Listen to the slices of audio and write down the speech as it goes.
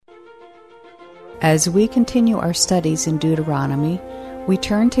As we continue our studies in Deuteronomy, we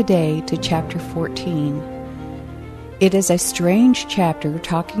turn today to chapter 14. It is a strange chapter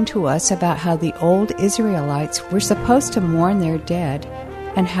talking to us about how the old Israelites were supposed to mourn their dead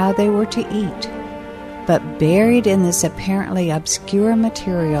and how they were to eat. But buried in this apparently obscure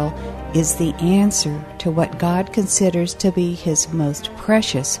material is the answer to what God considers to be His most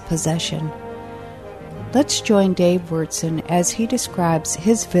precious possession. Let's join Dave Wurtson as he describes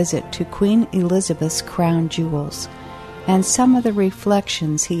his visit to Queen Elizabeth's crown jewels and some of the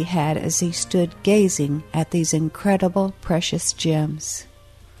reflections he had as he stood gazing at these incredible precious gems.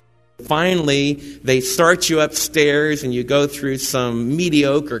 Finally, they start you upstairs and you go through some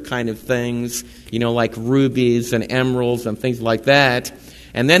mediocre kind of things, like rubies and emeralds and things like that.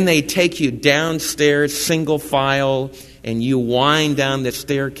 And then they take you downstairs, single file, and you wind down the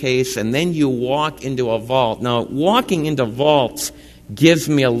staircase, and then you walk into a vault. Now, walking into vaults gives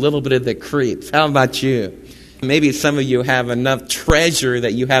me a little bit of the creeps. How about you? Maybe some of you have enough treasure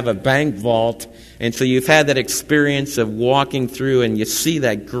that you have a bank vault, and so you've had that experience of walking through and you see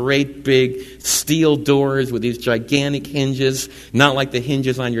that great big steel doors with these gigantic hinges, not like the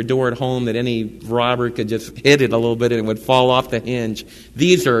hinges on your door at home that any robber could just hit it a little bit and it would fall off the hinge.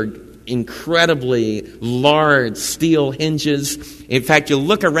 These are incredibly large steel hinges. In fact, you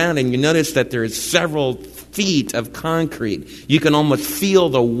look around and you notice that there's several feet of concrete. You can almost feel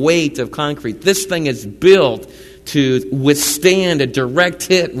the weight of concrete. This thing is built to withstand a direct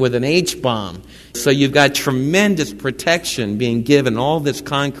hit with an H-bomb. So you've got tremendous protection being given, all this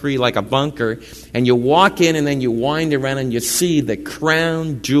concrete like a bunker, and you walk in and then you wind around and you see the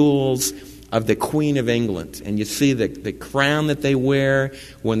crown jewels of the Queen of England. And you see the crown that they wear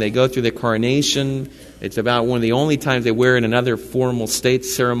when they go through the coronation. It's about one of the only times they wear it in other formal state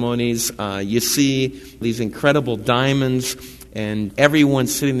ceremonies. You see these incredible diamonds, and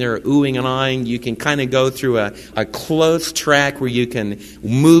everyone's sitting there oohing and eyeing. You can kind of go through a close track where you can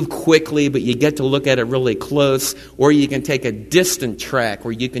move quickly, but you get to look at it really close, or you can take a distant track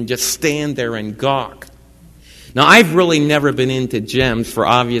where you can just stand there and gawk. Now, I've really never been into gems for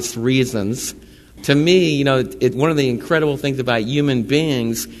obvious reasons. To me, one of the incredible things about human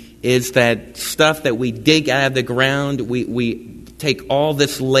beings is that stuff that we dig out of the ground, we take all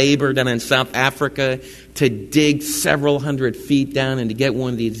this labor down in South Africa to dig several hundred feet down and to get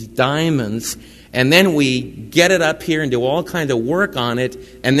one of these diamonds, and then we get it up here and do all kinds of work on it,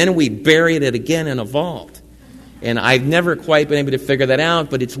 and then we bury it again in a vault. And I've never quite been able to figure that out,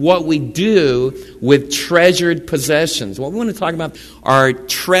 but it's what we do with treasured possessions. What we want to talk about are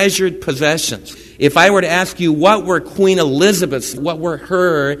treasured possessions. If I were to ask you what were Queen Elizabeth's, what were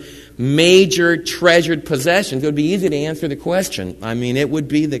her major treasured possessions, it would be easy to answer the question. It would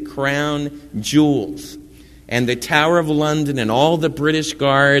be the crown jewels. And the Tower of London and all the British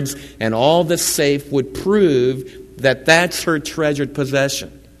guards and all the safe would prove that that's her treasured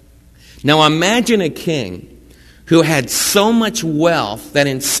possession. Now imagine a king who had so much wealth that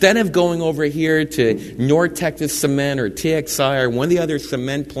instead of going over here to North Texas Cement or TXI or one of the other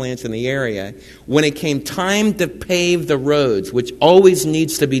cement plants in the area, when it came time to pave the roads, which always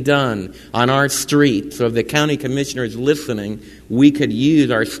needs to be done on our street, so if the county commissioner is listening, we could use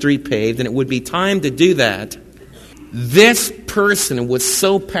our street paved, and it would be time to do that. This person was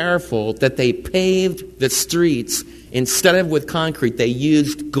so powerful that they paved the streets, instead of with concrete, they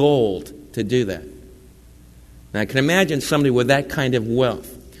used gold to do that. Now, I can imagine somebody with that kind of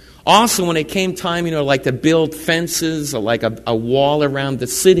wealth. Also, when it came time, like to build fences or like a wall around the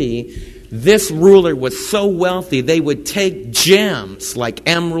city, this ruler was so wealthy, they would take gems like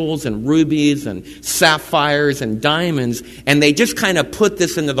emeralds and rubies and sapphires and diamonds, and they just kind of put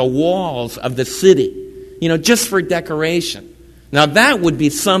this into the walls of the city, just for decoration. Now, that would be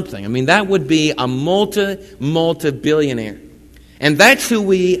something. That would be a multi-billionaire. And that's who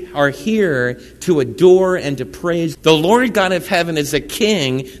we are here to adore and to praise. The Lord God of heaven is a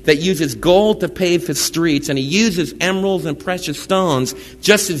king that uses gold to pave his streets, and he uses emeralds and precious stones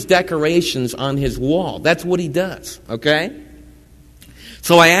just as decorations on his wall. That's what he does, okay?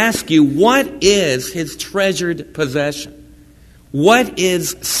 So I ask you, what is his treasured possession? What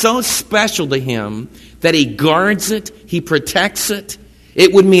is so special to him that he guards it, he protects it?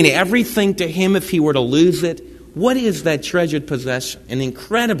 It would mean everything to him if he were to lose it. What is that treasured possession? And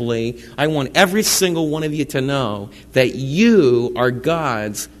incredibly, I want every single one of you to know that you are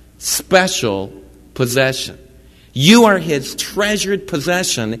God's special possession. You are his treasured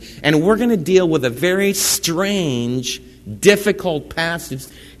possession, and we're going to deal with a very strange, difficult passage.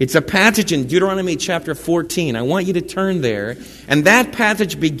 It's a passage in Deuteronomy chapter 14. I want you to turn there. And that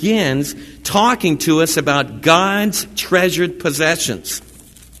passage begins talking to us about God's treasured possessions.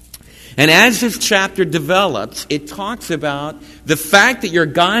 And as this chapter develops, it talks about the fact that you're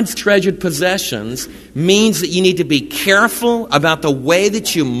God's treasured possessions means that you need to be careful about the way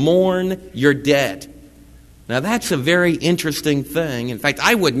that you mourn your dead. Now, that's a very interesting thing. In fact,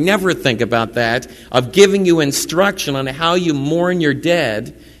 I would never think about that, of giving you instruction on how you mourn your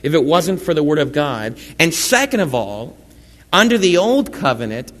dead, if it wasn't for the Word of God. And second of all, under the Old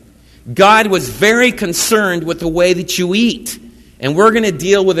Covenant, God was very concerned with the way that you eat. And we're going to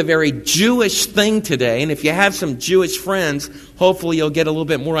deal with a very Jewish thing today. And if you have some Jewish friends, hopefully you'll get a little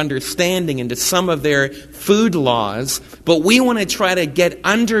bit more understanding into some of their food laws. But we want to try to get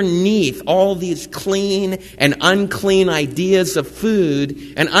underneath all these clean and unclean ideas of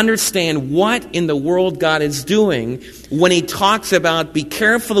food and understand what in the world God is doing when He talks about be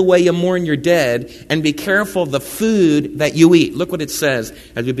careful the way you mourn your dead and be careful of the food that you eat. Look what it says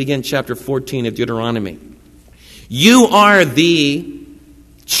as we begin chapter 14 of Deuteronomy. You are the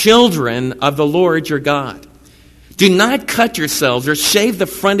children of the Lord your God. Do not cut yourselves or shave the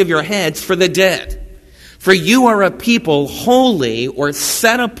front of your heads for the dead. For you are a people holy or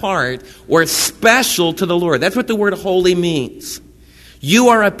set apart or special to the Lord. That's what the word holy means. You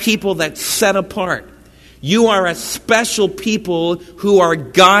are a people that's set apart. You are a special people who are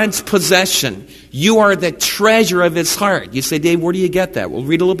God's possession. You are the treasure of His heart. You say, Dave, where do you get that? We'll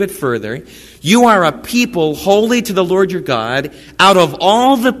read a little bit further. You are a people holy to the Lord your God. Out of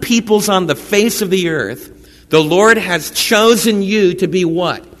all the peoples on the face of the earth, the Lord has chosen you to be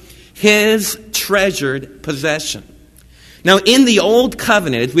what? His treasured possession. Now, in the Old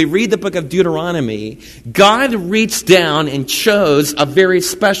Covenant, as we read the book of Deuteronomy, God reached down and chose a very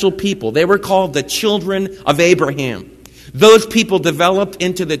special people. They were called the children of Abraham. Those people developed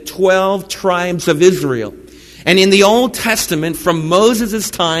into the 12 tribes of Israel. And in the Old Testament, from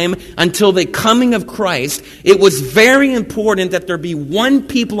Moses' time until the coming of Christ, it was very important that there be one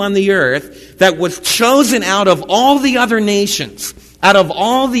people on the earth that was chosen out of all the other nations, out of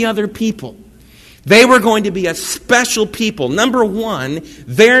all the other people. They were going to be a special people. Number one,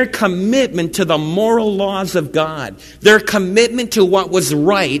 their commitment to the moral laws of God, their commitment to what was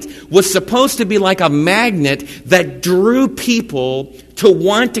right, was supposed to be like a magnet that drew people to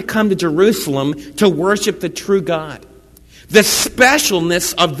want to come to Jerusalem to worship the true God. The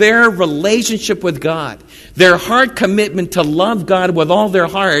specialness of their relationship with God, their heart commitment to love God with all their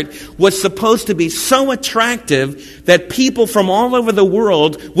heart, was supposed to be so attractive that people from all over the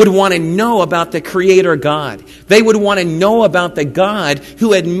world would want to know about the Creator God. They would want to know about the God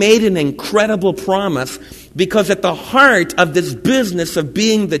who had made an incredible promise, because at the heart of this business of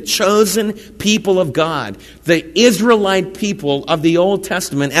being the chosen people of God, the Israelite people of the Old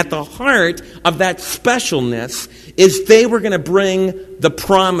Testament, at the heart of that specialness is they were going to bring the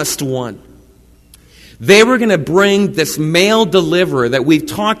promised one. They were going to bring this male deliverer that we've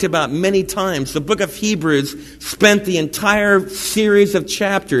talked about many times. The book of Hebrews spent the entire series of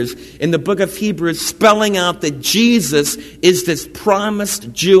chapters in the book of Hebrews spelling out that Jesus is this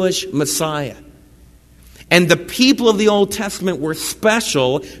promised Jewish Messiah. And the people of the Old Testament were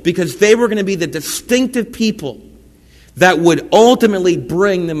special because they were going to be the distinctive people that would ultimately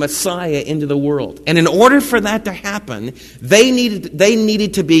bring the Messiah into the world. And in order for that to happen, they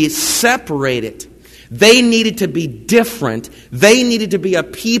needed to be separated. They needed to be different. They needed to be a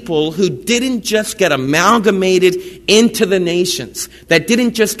people who didn't just get amalgamated into the nations, that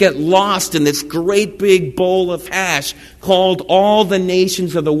didn't just get lost in this great big bowl of hash called all the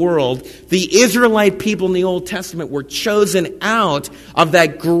nations of the world. The Israelite people in the Old Testament were chosen out of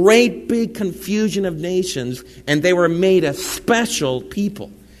that great big confusion of nations, and they were made a special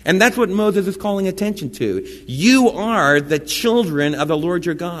people. And that's what Moses is calling attention to. You are the children of the Lord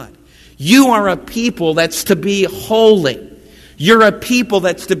your God. You are a people that's to be holy. You're a people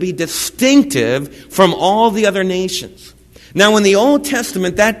that's to be distinctive from all the other nations. Now, in the Old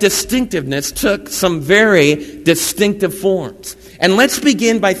Testament, that distinctiveness took some very distinctive forms. And let's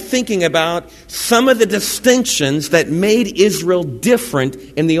begin by thinking about some of the distinctions that made Israel different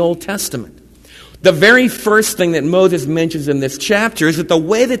in the Old Testament. The very first thing that Moses mentions in this chapter is that the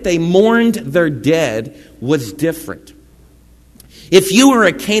way that they mourned their dead was different. If you were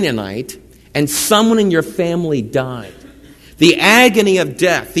a Canaanite and someone in your family died, the agony of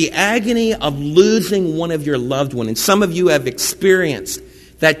death, the agony of losing one of your loved ones, and some of you have experienced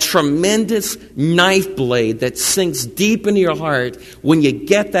that tremendous knife blade that sinks deep into your heart when you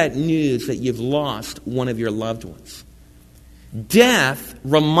get that news that you've lost one of your loved ones. Death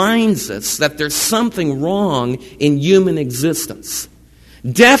reminds us that there's something wrong in human existence.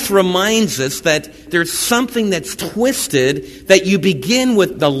 Death reminds us that there's something that's twisted, that you begin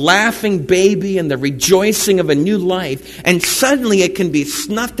with the laughing baby and the rejoicing of a new life, and suddenly it can be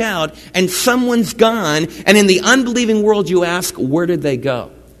snuffed out and someone's gone, and in the unbelieving world you ask, where did they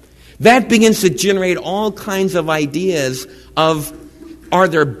go? That begins to generate all kinds of ideas of, are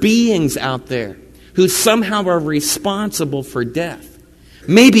there beings out there who somehow are responsible for death?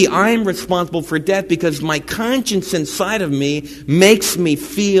 Maybe I'm responsible for death because my conscience inside of me makes me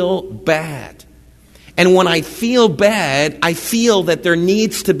feel bad. And when I feel bad, I feel that there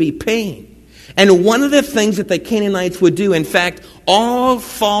needs to be pain. And one of the things that the Canaanites would do, in fact, all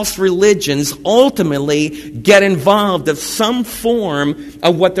false religions ultimately get involved of some form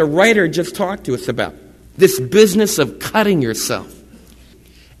of what the writer just talked to us about. This business of cutting yourself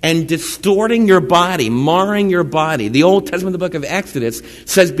and distorting your body, marring your body. The Old Testament, the book of Exodus,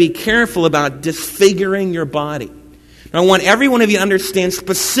 says be careful about disfiguring your body. Now, I want every one of you to understand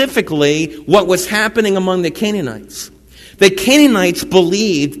specifically what was happening among the Canaanites. The Canaanites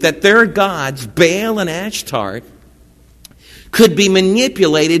believed that their gods, Baal and Ashtar, could be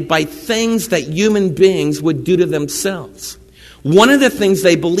manipulated by things that human beings would do to themselves. One of the things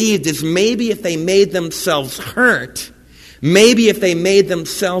they believed is maybe if they made themselves hurt, maybe if they made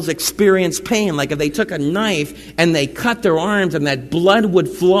themselves experience pain, like if they took a knife and they cut their arms and that blood would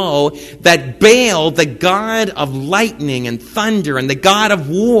flow, that Baal, the god of lightning and thunder and the god of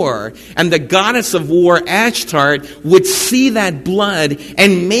war and the goddess of war, Ashtar, would see that blood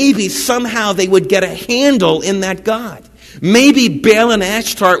and maybe somehow they would get a handle in that god. Maybe Baal and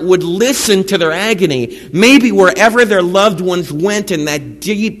Ashtar would listen to their agony. Maybe wherever their loved ones went in that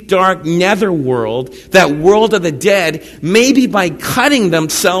deep, dark netherworld, that world of the dead, maybe by cutting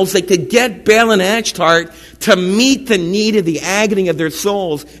themselves, they could get Baal and Ashtar to meet the need of the agony of their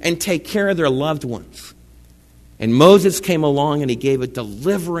souls and take care of their loved ones. And Moses came along and he gave a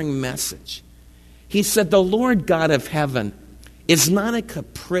delivering message. He said, the Lord God of heaven is not a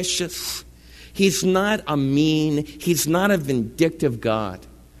capricious, He's not a mean, He's not a vindictive God.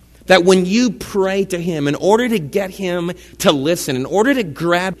 That when you pray to Him, in order to get Him to listen, in order to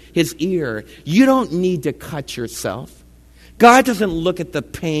grab His ear, you don't need to cut yourself. God doesn't look at the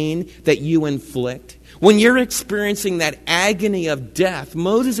pain that you inflict. When you're experiencing that agony of death,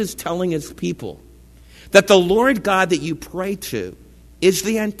 Moses is telling his people that the Lord God that you pray to is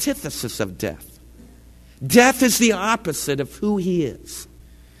the antithesis of death. Death is the opposite of who He is.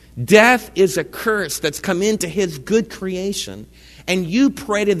 Death is a curse that's come into His good creation, and you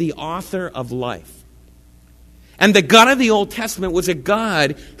pray to the author of life. And the God of the Old Testament was a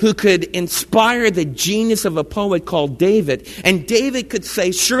God who could inspire the genius of a poet called David. And David could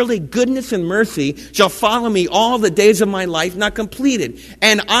say, surely goodness and mercy shall follow me all the days of my life, not completed.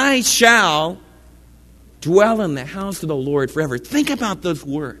 And I shall dwell in the house of the Lord forever. Think about those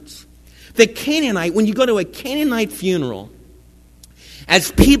words. The Canaanite, when you go to a Canaanite funeral,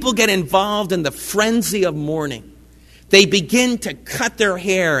 as people get involved in the frenzy of mourning, they begin to cut their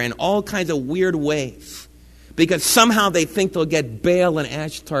hair in all kinds of weird ways because somehow they think they'll get Baal and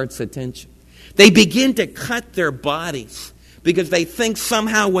Ashtar's attention. They begin to cut their bodies because they think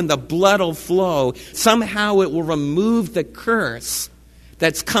somehow when the blood will flow, somehow it will remove the curse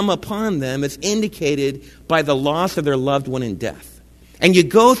that's come upon them as indicated by the loss of their loved one in death. And you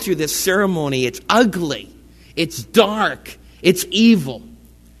go through this ceremony, it's ugly, it's dark, it's evil,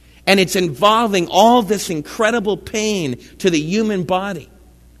 and it's involving all this incredible pain to the human body.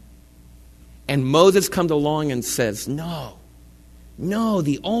 And Moses comes along and says, no,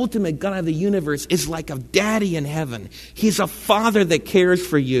 the ultimate God of the universe is like a daddy in heaven. He's a father that cares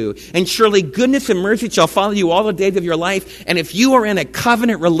for you. And surely goodness and mercy shall follow you all the days of your life. And if you are in a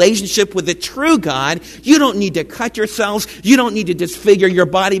covenant relationship with the true God, you don't need to cut yourselves. You don't need to disfigure your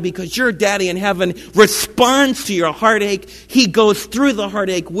body because your daddy in heaven responds to your heartache. He goes through the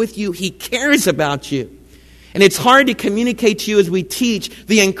heartache with you. He cares about you. And it's hard to communicate to you as we teach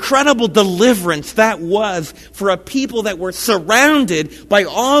the incredible deliverance that was for a people that were surrounded by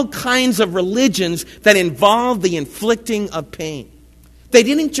all kinds of religions that involved the inflicting of pain. They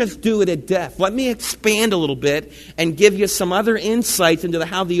didn't just do it at death. Let me expand a little bit and give you some other insights into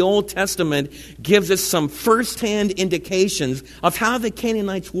how the Old Testament gives us some firsthand indications of how the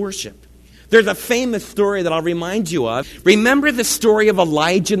Canaanites worshiped. There's a famous story that I'll remind you of. Remember the story of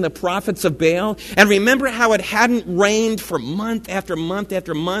Elijah and the prophets of Baal? And remember how it hadn't rained for month after month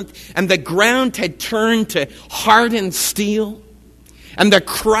after month, and the ground had turned to hardened steel? And the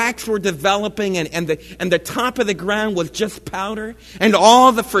cracks were developing, and the top of the ground was just powder, and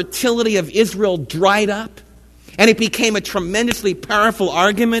all the fertility of Israel dried up. And it became a tremendously powerful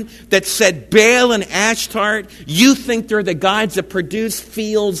argument that said, Baal and Ashtart, you think they're the gods that produce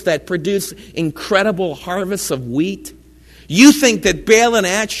fields that produce incredible harvests of wheat? You think that Baal and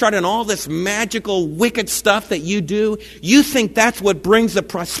Ashtart and all this magical, wicked stuff that you do, you think that's what brings the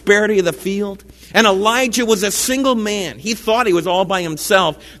prosperity of the field? And Elijah was a single man. He thought he was all by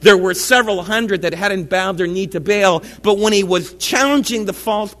himself. There were several hundred that hadn't bowed their knee to Baal. But when he was challenging the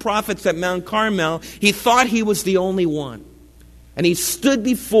false prophets at Mount Carmel, he thought he was the only one. And he stood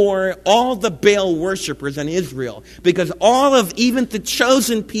before all the Baal worshipers in Israel, because all of even the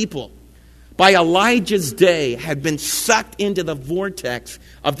chosen people by Elijah's day had been sucked into the vortex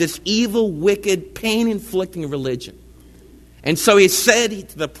of this evil, wicked, pain-inflicting religion. And so he said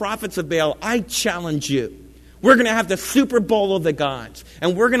to the prophets of Baal, I challenge you. We're going to have the Super Bowl of the gods,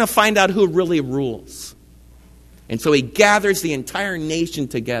 and we're going to find out who really rules. And so he gathers the entire nation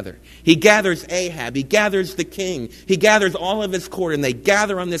together. He gathers Ahab. He gathers the king. He gathers all of his court, and they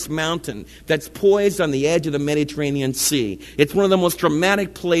gather on this mountain that's poised on the edge of the Mediterranean Sea. It's one of the most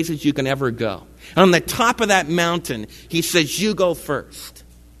dramatic places you can ever go. And on the top of that mountain, he says, you go first.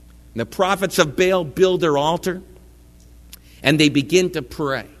 And the prophets of Baal build their altar, and they begin to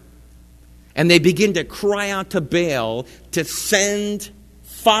pray. And they begin to cry out to Baal to send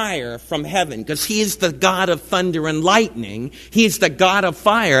fire from heaven, because he is the God of thunder and lightning. He is the God of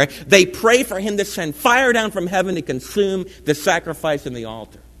fire. They pray for him to send fire down from heaven to consume the sacrifice in the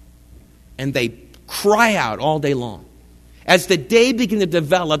altar. And they cry out all day long. As the day begins to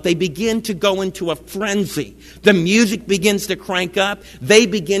develop, they begin to go into a frenzy. The music begins to crank up. They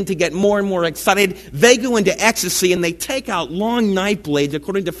begin to get more and more excited. They go into ecstasy, and they take out long knife blades,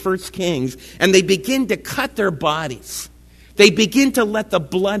 according to 1 Kings, and they begin to cut their bodies. They begin to let the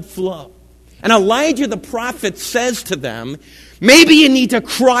blood flow. And Elijah the prophet says to them, maybe you need to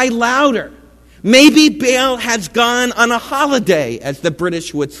cry louder. Maybe Baal has gone on a holiday, as the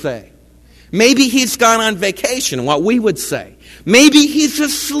British would say. Maybe he's gone on vacation, what we would say. Maybe he's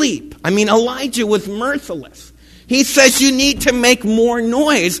asleep. I mean, Elijah was merciless. He says you need to make more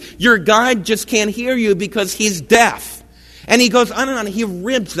noise. Your God just can't hear you because he's deaf. And he goes on and on. He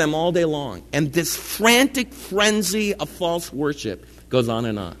ribs them all day long. And this frantic frenzy of false worship goes on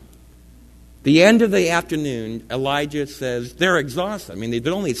and on. The end of the afternoon, Elijah says, they're exhausted. I mean, there's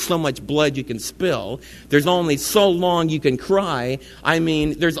only so much blood you can spill. There's only so long you can cry. I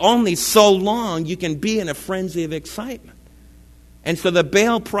mean, there's only so long you can be in a frenzy of excitement. And so the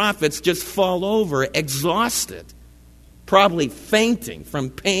Baal prophets just fall over, exhausted, probably fainting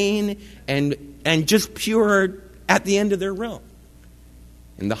from pain and just pure at the end of their rope.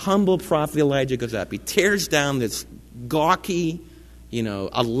 And the humble prophet Elijah goes up. He tears down this gawky,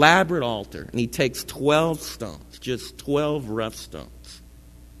 elaborate altar, and he takes 12 stones, just 12 rough stones.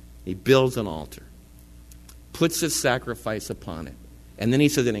 He builds an altar, puts his sacrifice upon it, and then he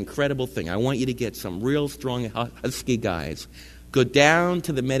says an incredible thing. I want you to get some real strong, husky guys, go down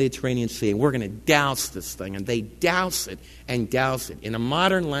to the Mediterranean Sea, and we're going to douse this thing. And they douse it and douse it. In a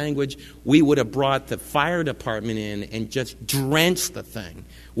modern language, we would have brought the fire department in and just drenched the thing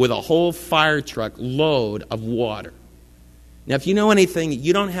with a whole fire truck load of water. Now, if you know anything,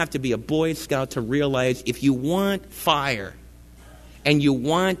 you don't have to be a Boy Scout to realize if you want fire and you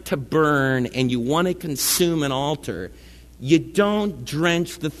want to burn and you want to consume an altar, you don't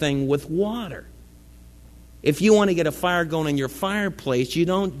drench the thing with water. If you want to get a fire going in your fireplace, you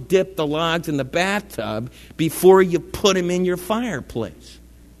don't dip the logs in the bathtub before you put them in your fireplace.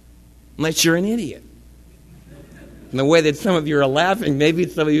 Unless you're an idiot. And the way that some of you are laughing, maybe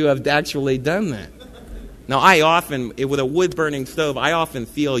some of you have actually done that. Now, I often, with a wood-burning stove, I often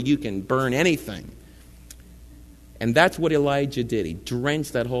feel you can burn anything. And that's what Elijah did. He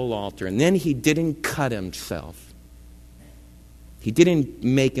drenched that whole altar. And then he didn't cut himself. He didn't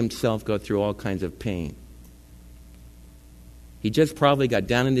make himself go through all kinds of pain. He just probably got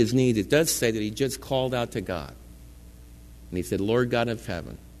down on his knees. It does say that he just called out to God. And he said, Lord God of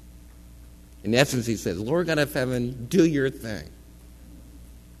heaven. In essence, he says, Lord God of heaven, do your thing.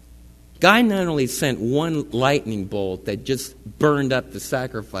 God not only sent one lightning bolt that just burned up the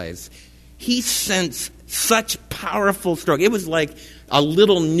sacrifice, he sent such powerful stroke. It was like a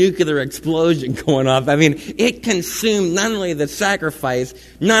little nuclear explosion going off. I mean, it consumed not only the sacrifice,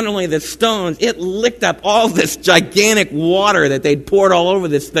 not only the stones, it licked up all this gigantic water that they'd poured all over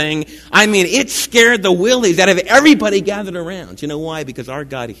this thing. I mean, it scared the willies out of everybody gathered around. You know why? Because our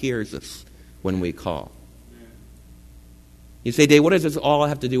God hears us when we call. You say, Dave, what does this all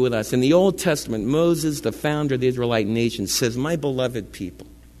have to do with us? In the Old Testament, Moses, the founder of the Israelite nation, says, my beloved people,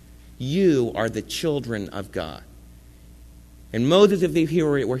 you are the children of God. And Moses, if he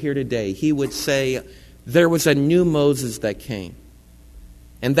were here today, he would say, there was a new Moses that came.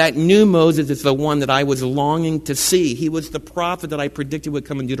 And that new Moses is the one that I was longing to see. He was the prophet that I predicted would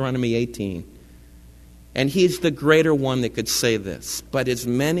come in Deuteronomy 18. And he's the greater one that could say this. But as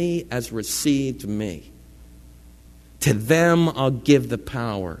many as received me, to them I'll give the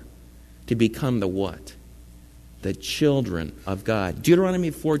power to become the what? The children of God.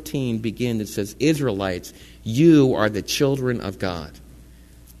 Deuteronomy 14 begins, it says, Israelites, you are the children of God.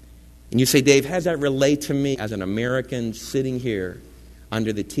 And you say, Dave, how does that relate to me as an American sitting here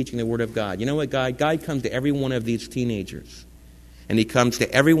under the teaching of the Word of God? You know what, God? God comes to every one of these teenagers. And He comes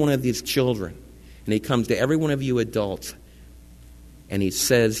to every one of these children. And He comes to every one of you adults. And He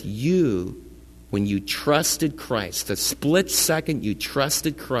says, you, when you trusted Christ, the split second you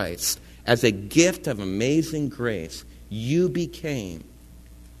trusted Christ, as a gift of amazing grace, you became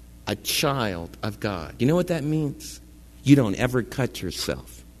a child of God. You know what that means? You don't ever cut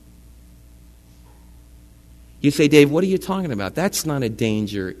yourself. You say, Dave, what are you talking about? That's not a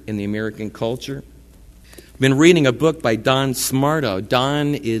danger in the American culture. I've been reading a book by Don Smarto.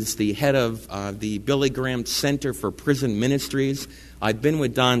 Don is the head of the Billy Graham Center for Prison Ministries. I've been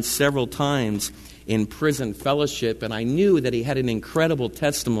with Don several times in prison fellowship, and I knew that he had an incredible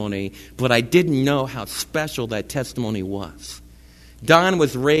testimony, but I didn't know how special that testimony was. Don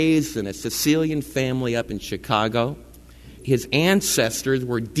was raised in a Sicilian family up in Chicago. His ancestors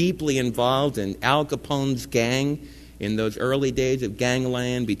were deeply involved in Al Capone's gang in those early days of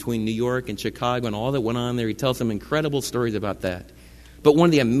gangland between New York and Chicago and all that went on there. He tells some incredible stories about that. But one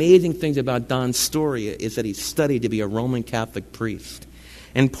of the amazing things about Don's story is that he studied to be a Roman Catholic priest.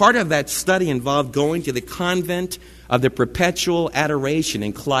 And part of that study involved going to the convent of the Perpetual Adoration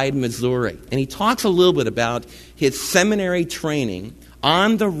in Clyde, Missouri. And he talks a little bit about his seminary training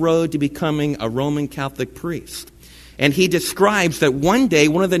on the road to becoming a Roman Catholic priest. And he describes that one day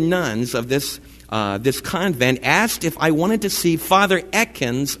one of the nuns of this convent asked if I wanted to see Father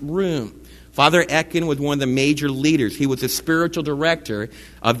Etkin's room. Father Etkin was one of the major leaders. He was the spiritual director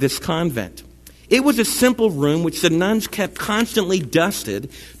of this convent. It was a simple room which the nuns kept constantly dusted,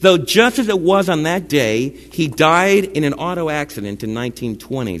 though just as it was on that day, he died in an auto accident in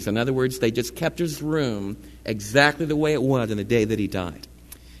 1920s. In other words, they just kept his room exactly the way it was on the day that he died.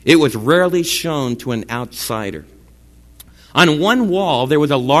 It was rarely shown to an outsider. On one wall, there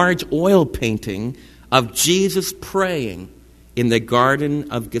was a large oil painting of Jesus praying in the Garden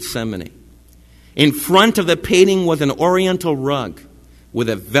of Gethsemane. In front of the painting was an oriental rug with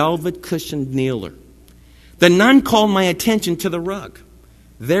a velvet cushioned kneeler. The nun called my attention to the rug.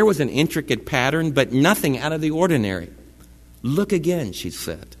 There was an intricate pattern, but nothing out of the ordinary. Look again, she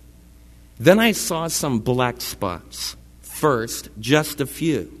said. Then I saw some black spots. First, just a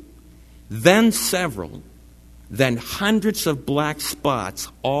few. Then several. Then hundreds of black spots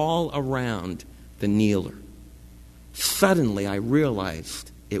all around the kneeler. Suddenly I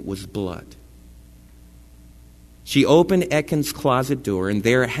realized it was blood. She opened Etkin's closet door, and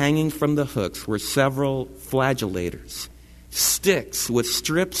there, hanging from the hooks, were several flagellators, sticks with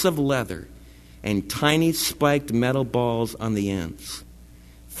strips of leather and tiny spiked metal balls on the ends.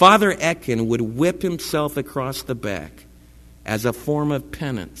 Father Etkin would whip himself across the back as a form of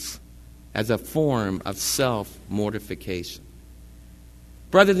penance, as a form of self-mortification.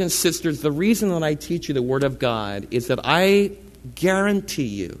 Brothers and sisters, the reason that I teach you the Word of God is that I guarantee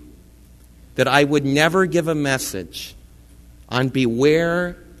you that I would never give a message on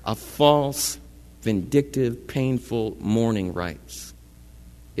beware of false, vindictive, painful mourning rites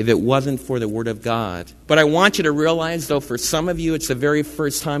if it wasn't for the Word of God. But I want you to realize, though, for some of you, it's the very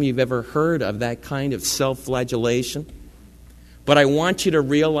first time you've ever heard of that kind of self-flagellation. But I want you to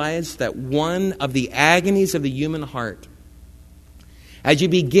realize that one of the agonies of the human heart, as you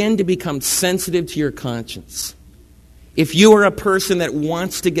begin to become sensitive to your conscience, if you are a person that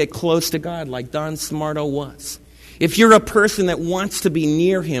wants to get close to God like Don Smarto was, if you're a person that wants to be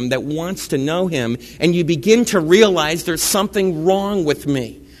near Him, that wants to know Him, and you begin to realize there's something wrong with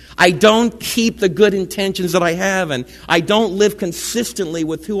me, I don't keep the good intentions that I have, and I don't live consistently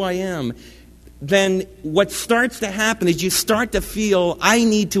with who I am, then what starts to happen is you start to feel I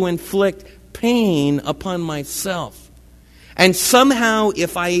need to inflict pain upon myself. And somehow,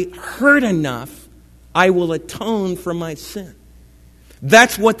 if I hurt enough, I will atone for my sin.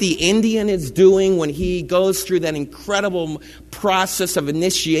 That's what the Indian is doing when he goes through that incredible process of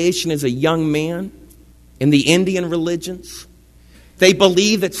initiation as a young man in the Indian religions. They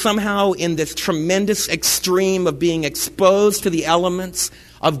believe that somehow in this tremendous extreme of being exposed to the elements,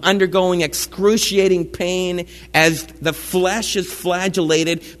 of undergoing excruciating pain as the flesh is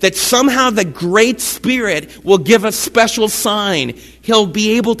flagellated, that somehow the Great Spirit will give a special sign. He'll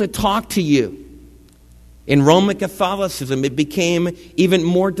be able to talk to you. In Roman Catholicism, it became even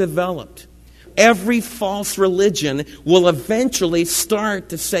more developed. Every false religion will eventually start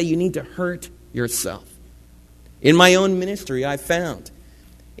to say you need to hurt yourself. In my own ministry, I found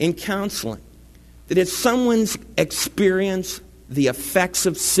in counseling that if someone's experienced the effects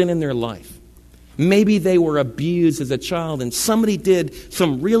of sin in their life, maybe they were abused as a child and somebody did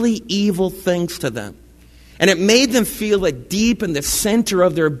some really evil things to them, and it made them feel that deep in the center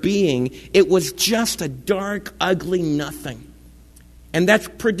of their being, it was just a dark, ugly nothing. And that's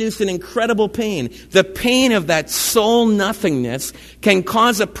produced an incredible pain. The pain of that soul nothingness can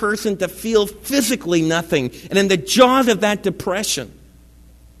cause a person to feel physically nothing. And in the jaws of that depression,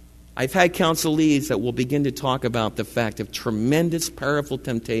 I've had counselees that will begin to talk about the fact of tremendous, powerful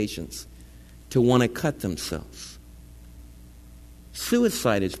temptations to want to cut themselves.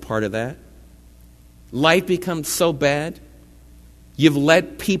 Suicide is part of that. Life becomes so bad. You've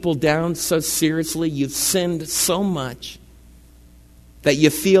let people down so seriously. You've sinned so much that you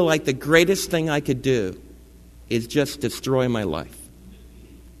feel like the greatest thing I could do is just destroy my life.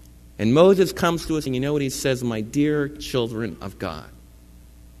 And Moses comes to us and you know what he says? My dear children of God,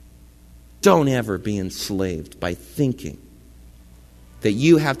 don't ever be enslaved by thinking that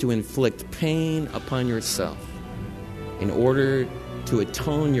you have to inflict pain upon yourself in order to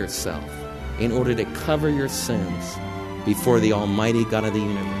atone yourself, in order to cover your sins before the Almighty God of the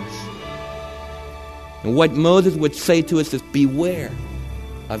universe. And what Moses would say to us is beware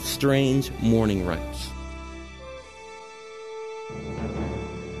of strange morning rites.